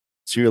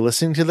So you're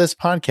listening to this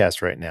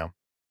podcast right now.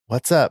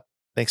 What's up?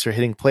 Thanks for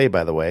hitting play,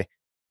 by the way.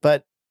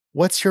 But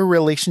what's your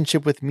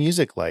relationship with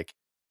music like?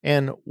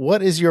 And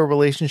what is your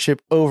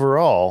relationship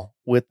overall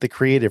with the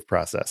creative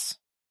process?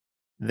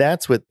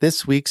 That's what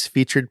this week's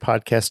featured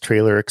podcast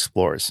trailer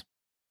explores.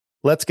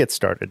 Let's get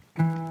started.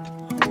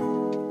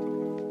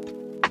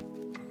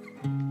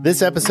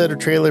 This episode of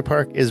Trailer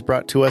Park is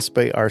brought to us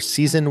by our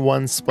Season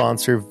 1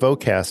 sponsor,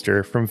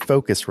 Vocaster from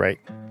Focusrite.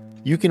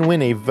 You can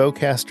win a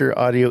Vocaster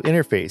audio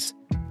interface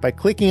by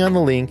clicking on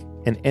the link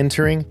and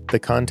entering the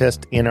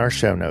contest in our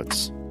show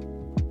notes.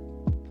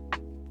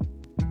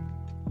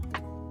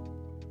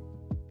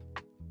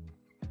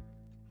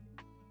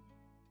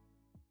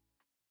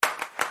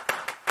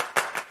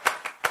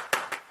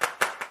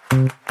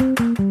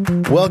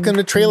 Welcome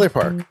to Trailer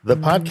Park, the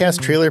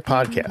podcast trailer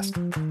podcast.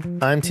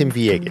 I'm Tim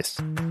Villegas.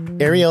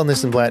 Arielle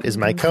Nissenblatt is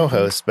my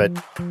co-host, but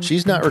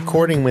she's not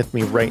recording with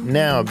me right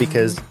now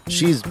because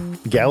she's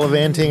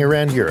gallivanting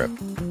around Europe,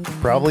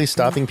 probably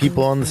stopping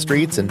people on the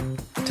streets and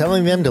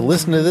telling them to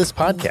listen to this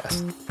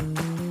podcast.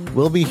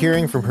 We'll be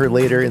hearing from her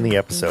later in the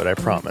episode, I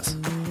promise.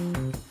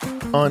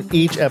 On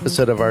each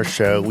episode of our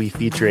show, we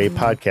feature a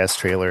podcast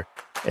trailer,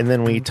 and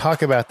then we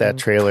talk about that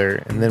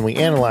trailer, and then we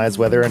analyze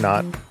whether or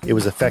not it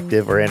was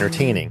effective or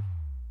entertaining.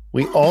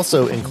 We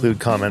also include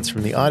comments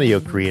from the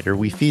audio creator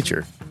we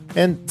feature,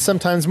 and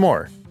sometimes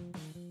more.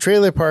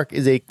 Trailer Park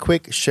is a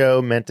quick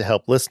show meant to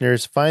help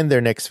listeners find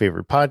their next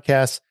favorite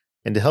podcasts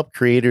and to help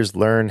creators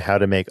learn how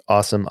to make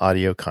awesome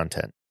audio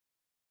content.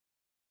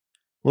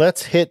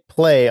 Let's hit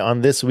play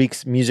on this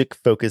week's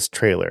music-focused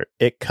trailer.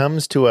 It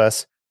comes to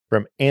us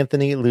from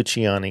Anthony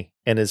Luciani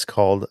and is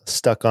called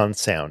Stuck on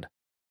Sound.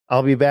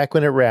 I'll be back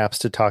when it wraps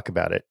to talk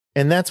about it,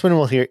 and that's when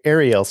we'll hear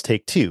Arielle's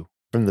take 2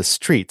 from the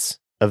streets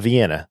of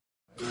Vienna.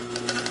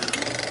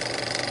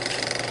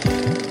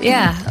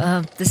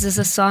 Yeah, this is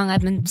a song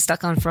I've been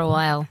stuck on for a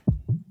while.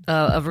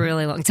 A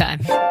really long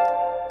time.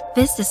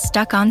 This is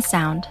Stuck on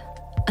Sound,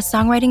 a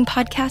songwriting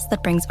podcast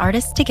that brings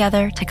artists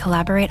together to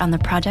collaborate on the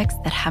projects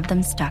that have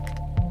them stuck.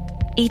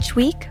 Each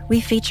week, we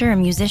feature a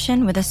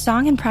musician with a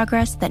song in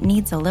progress that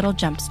needs a little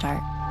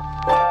jumpstart.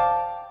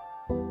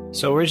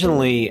 So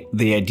originally,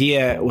 the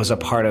idea was a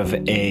part of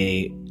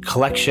a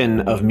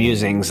collection of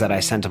musings that I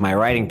sent to my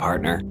writing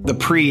partner. The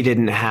pre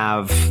didn't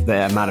have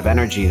the amount of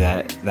energy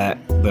that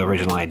the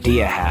original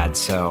idea had,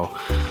 so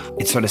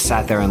it sort of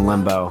sat there in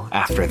limbo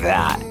after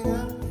that.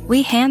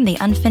 We hand the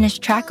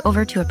unfinished track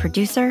over to a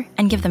producer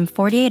and give them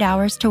 48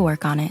 hours to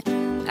work on it.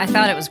 I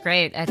thought it was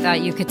great. I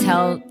thought you could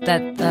tell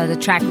that the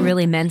track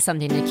really meant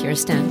something to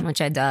Kirsten,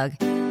 which I dug.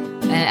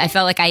 And I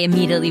felt like I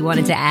immediately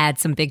wanted to add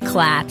some big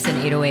claps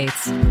and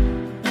 808s.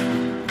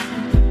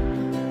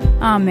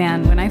 Oh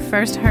man, when I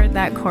first heard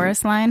that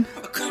chorus line,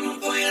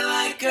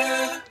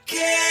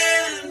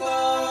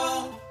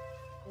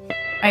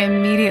 I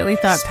immediately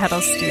thought pedal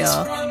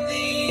steel.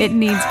 It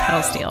needs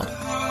pedal steel.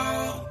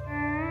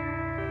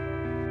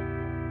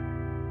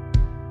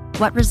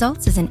 What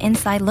results is an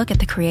inside look at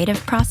the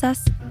creative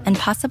process and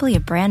possibly a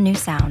brand new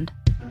sound.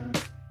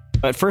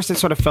 At first, it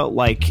sort of felt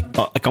like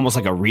almost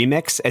like a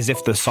remix, as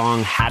if the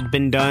song had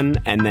been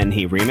done and then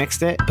he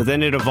remixed it. But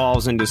then it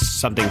evolves into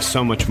something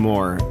so much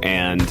more,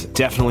 and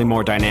definitely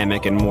more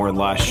dynamic and more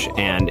lush.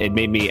 And it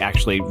made me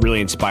actually really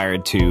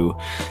inspired to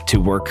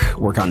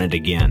work on it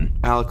again.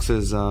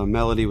 Alex's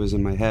melody was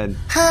in my head.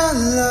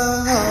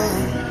 Hello.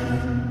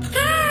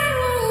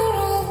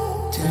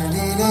 Turn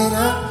it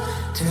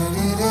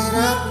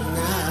up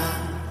now.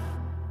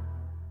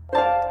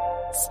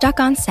 Stuck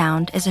on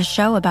Sound is a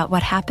show about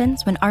what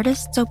happens when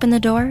artists open the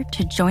door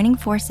to joining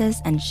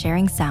forces and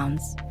sharing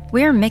sounds.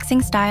 We're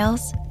mixing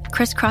styles,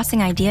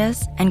 crisscrossing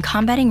ideas, and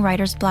combating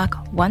writer's block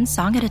one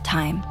song at a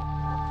time.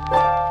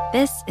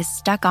 This is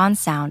Stuck on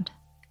Sound,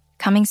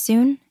 coming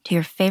soon to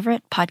your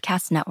favorite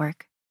podcast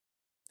network.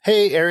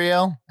 Hey,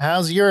 Arielle,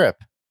 how's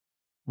Europe?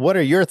 What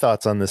are your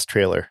thoughts on this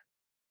trailer?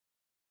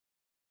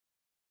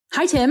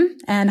 Hi, Tim,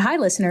 and hi,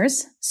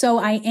 listeners. So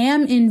I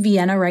am in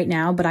Vienna right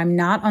now, but I'm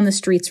not on the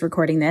streets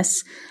recording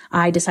this.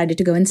 I decided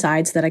to go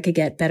inside so that I could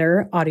get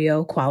better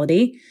audio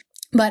quality.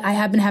 But I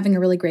have been having a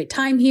really great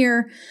time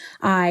here.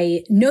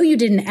 I know you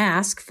didn't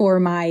ask for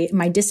my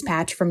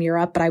dispatch from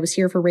Europe, but I was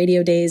here for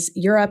Radio Days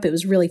Europe. It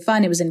was really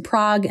fun. It was in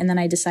Prague, and then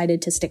I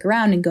decided to stick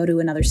around and go to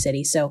another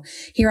city. So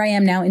here I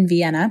am now in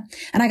Vienna,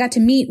 and I got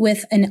to meet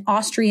with an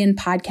Austrian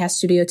podcast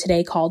studio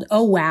today called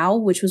Oh Wow,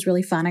 which was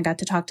really fun. I got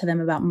to talk to them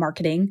about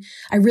marketing.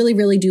 I really,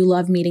 really do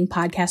love meeting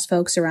podcast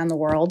folks around the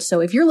world. So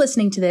if you're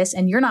listening to this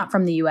and you're not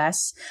from the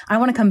US, I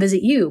want to come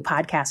visit you,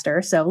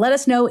 podcaster. So let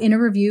us know in a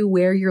review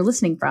where you're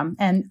listening from,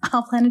 and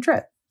I'll plan a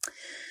trip.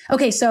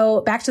 Okay,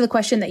 so back to the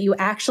question that you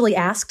actually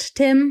asked,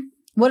 Tim.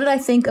 What did I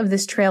think of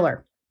this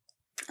trailer?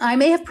 I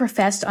may have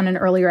professed on an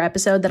earlier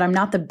episode that I'm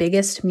not the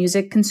biggest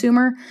music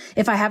consumer.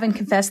 If I haven't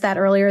confessed that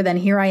earlier, then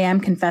here I am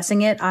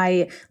confessing it.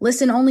 I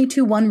listen only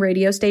to one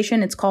radio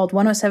station. It's called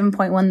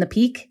 107.1 The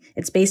Peak.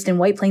 It's based in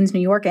White Plains,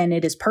 New York, and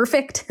it is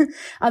perfect.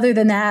 Other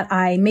than that,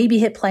 I maybe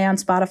hit play on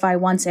Spotify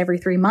once every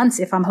 3 months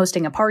if I'm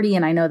hosting a party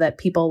and I know that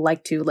people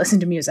like to listen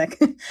to music.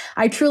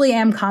 I truly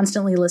am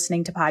constantly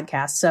listening to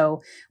podcasts.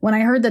 So when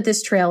I heard that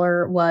this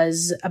trailer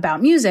was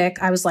about music,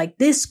 I was like,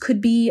 this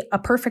could be a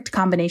perfect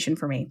combination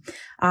for me.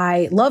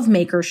 I love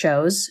maker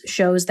shows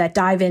that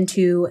dive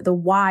into the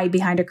why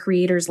behind a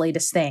creator's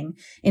latest thing.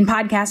 In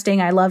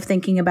podcasting, I love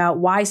thinking about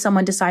why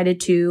someone decided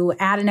to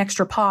add an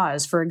extra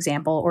pause, for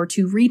example, or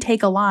to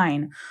retake a line,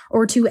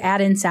 or to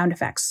add in sound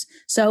effects.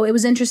 So it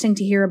was interesting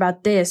to hear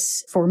about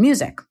this for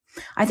music.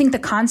 I think the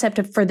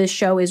concept for this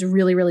show is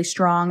really, really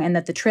strong, and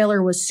that the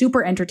trailer was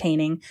super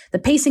entertaining. The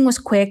pacing was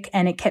quick,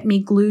 and it kept me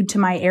glued to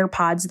my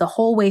AirPods the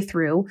whole way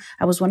through.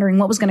 I was wondering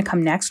what was going to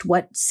come next,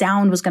 what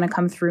sound was going to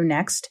come through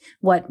next,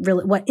 what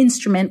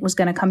instrument was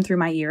going to come through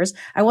my ears.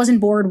 I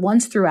wasn't bored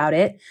once throughout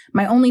it.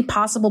 My only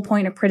possible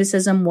point of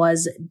criticism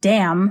was,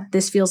 damn,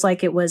 this feels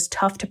like it was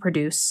tough to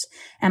produce.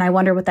 And I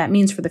wonder what that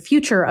means for the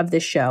future of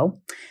this show.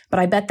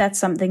 But I bet that's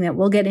something that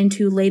we'll get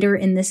into later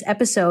in this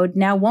episode,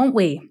 now won't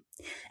we?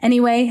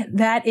 Anyway,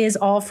 that is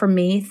all from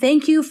me.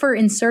 Thank you for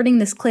inserting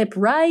this clip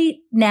right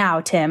now,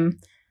 Tim.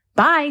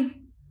 Bye.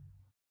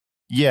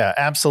 Yeah,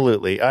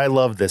 absolutely. I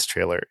love this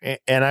trailer.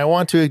 And I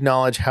want to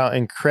acknowledge how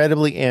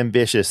incredibly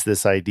ambitious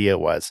this idea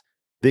was.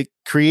 The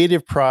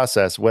creative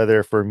process,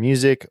 whether for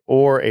music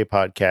or a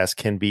podcast,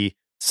 can be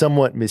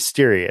somewhat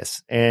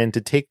mysterious. And to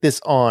take this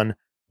on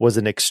was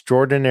an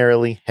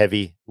extraordinarily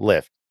heavy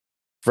lift.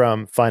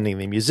 From finding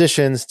the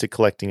musicians to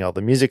collecting all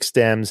the music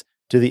stems,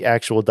 to the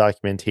actual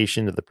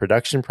documentation of the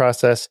production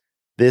process,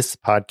 this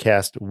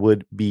podcast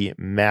would be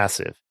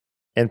massive.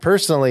 And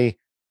personally,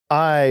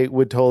 I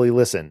would totally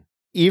listen.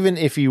 Even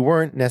if you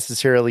weren't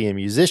necessarily a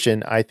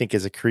musician, I think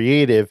as a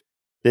creative,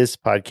 this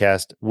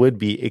podcast would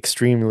be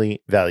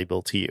extremely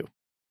valuable to you.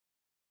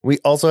 We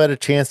also had a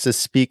chance to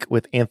speak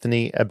with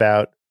Anthony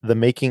about the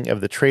making of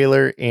the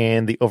trailer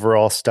and the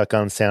overall Stuck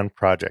on Sound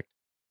project.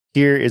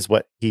 Here is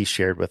what he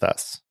shared with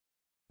us.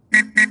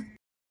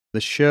 The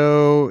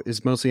show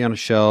is mostly on a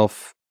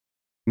shelf.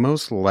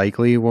 Most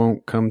likely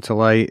won't come to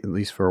light, at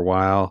least for a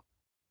while.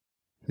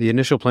 The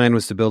initial plan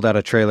was to build out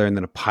a trailer and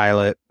then a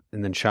pilot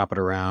and then shop it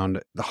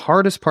around. The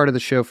hardest part of the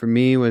show for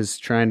me was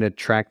trying to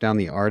track down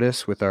the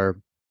artists with our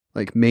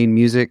main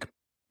music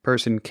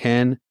person,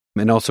 Ken,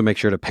 and also make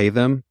sure to pay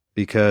them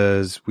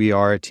because we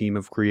are a team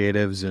of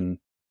creatives, and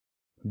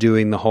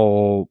doing the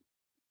whole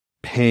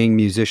paying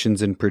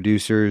musicians and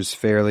producers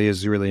fairly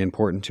is really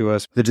important to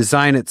us. The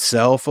design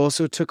itself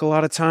also took a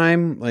lot of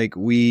time.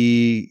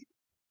 We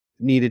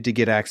needed to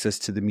get access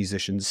to the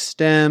musicians'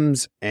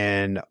 stems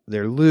and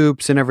their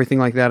loops and everything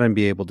like that and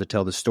be able to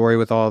tell the story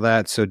with all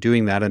that. So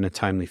doing that in a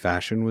timely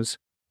fashion was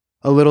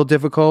a little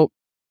difficult,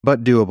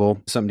 but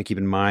doable. Something to keep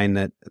in mind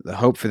that the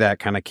hope for that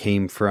kind of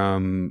came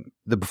from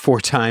the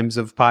before times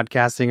of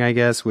podcasting, I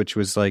guess, which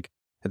was at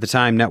the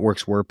time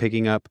networks were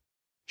picking up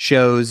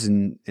shows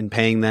and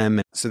paying them.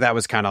 So that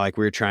was kind of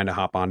we were trying to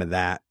hop onto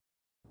that.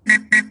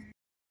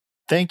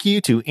 Thank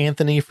you to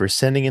Anthony for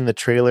sending in the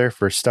trailer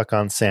for Stuck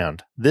on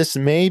Sound. This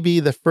may be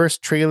the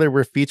first trailer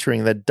we're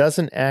featuring that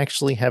doesn't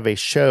actually have a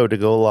show to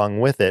go along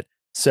with it.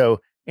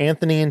 So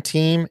Anthony and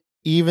team,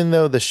 even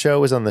though the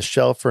show is on the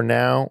shelf for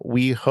now,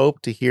 we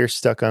hope to hear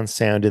Stuck on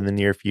Sound in the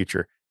near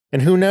future.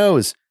 And who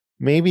knows,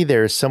 maybe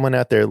there is someone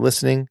out there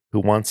listening who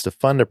wants to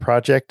fund a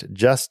project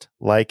just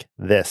like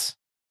this.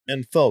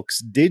 And folks,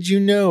 did you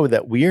know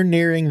that we are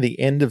nearing the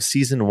end of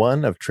season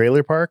 1 of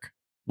Trailer Park?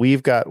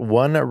 We've got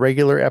one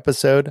regular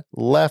episode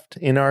left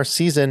in our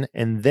season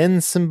and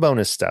then some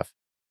bonus stuff.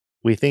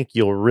 We think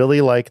you'll really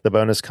like the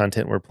bonus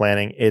content we're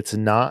planning. It's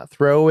not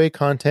throwaway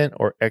content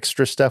or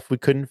extra stuff we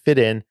couldn't fit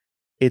in.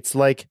 It's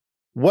like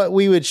what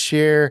we would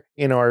share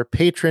in our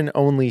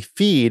patron-only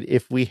feed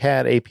if we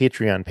had a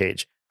Patreon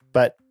page.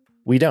 But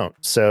we don't,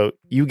 so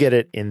you get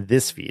it in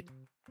this feed.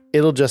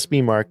 It'll just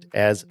be marked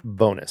as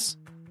bonus.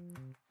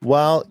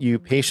 While you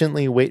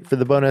patiently wait for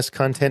the bonus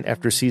content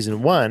after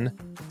season 1,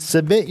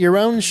 submit your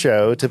own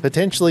show to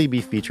potentially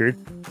be featured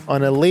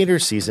on a later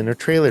season of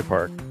Trailer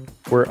Park.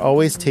 We're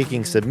always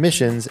taking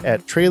submissions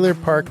at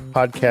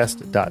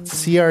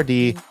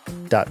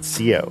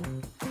trailerparkpodcast.crd.co.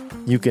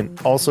 You can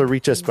also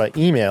reach us by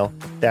email.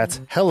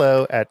 That's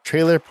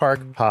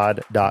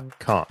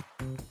hello@trailerparkpod.com.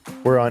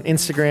 We're on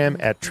Instagram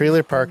at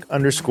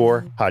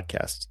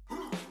trailerpark_podcast.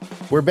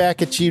 We're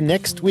back at you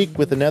next week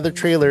with another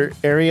trailer.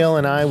 Arielle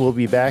and I will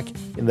be back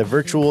in the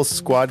virtual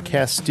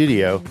Squadcast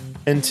studio.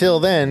 Until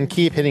then,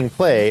 keep hitting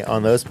play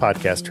on those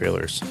podcast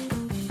trailers.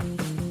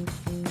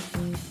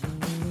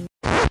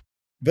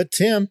 But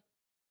Tim,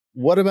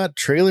 what about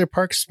Trailer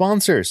Park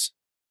sponsors?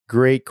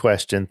 Great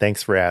question.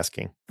 Thanks for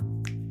asking.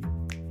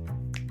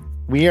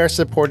 We are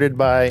supported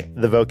by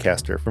the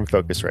Vocaster from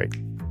Focusrite,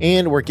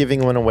 and we're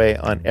giving one away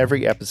on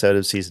every episode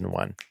of season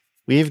 1.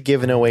 We've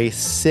given away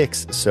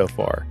 6 so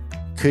far.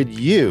 Could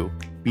you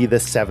be the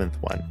 7th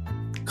one?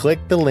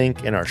 Click the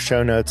link in our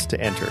show notes to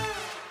enter.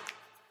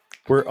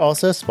 We're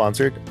also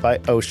sponsored by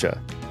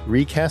OSHA,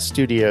 Recast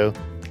Studio,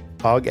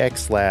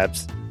 OgX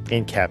Labs,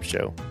 and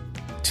Capshow.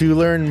 To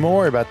learn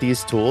more about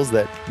these tools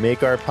that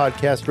make our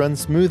podcast run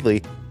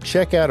smoothly,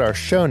 check out our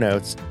show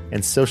notes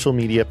and social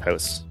media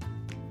posts.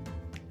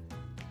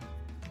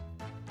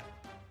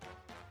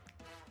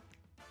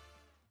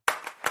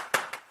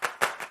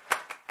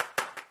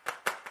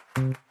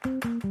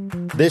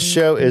 This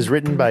show is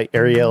written by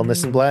Arielle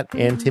Nissenblatt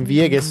and Tim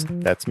Villegas.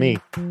 That's me.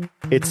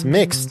 It's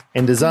mixed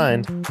and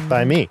designed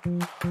by me.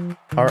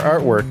 Our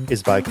artwork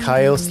is by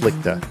Kaio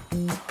Slikta.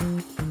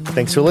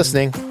 Thanks for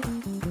listening.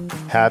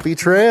 Happy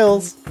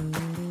trails!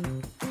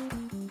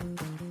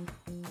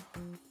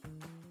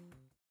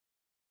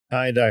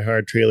 Hi,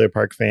 diehard Trailer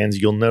Park fans.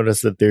 You'll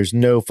notice that there's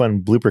no fun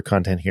blooper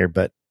content here,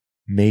 but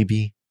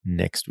maybe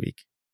next week.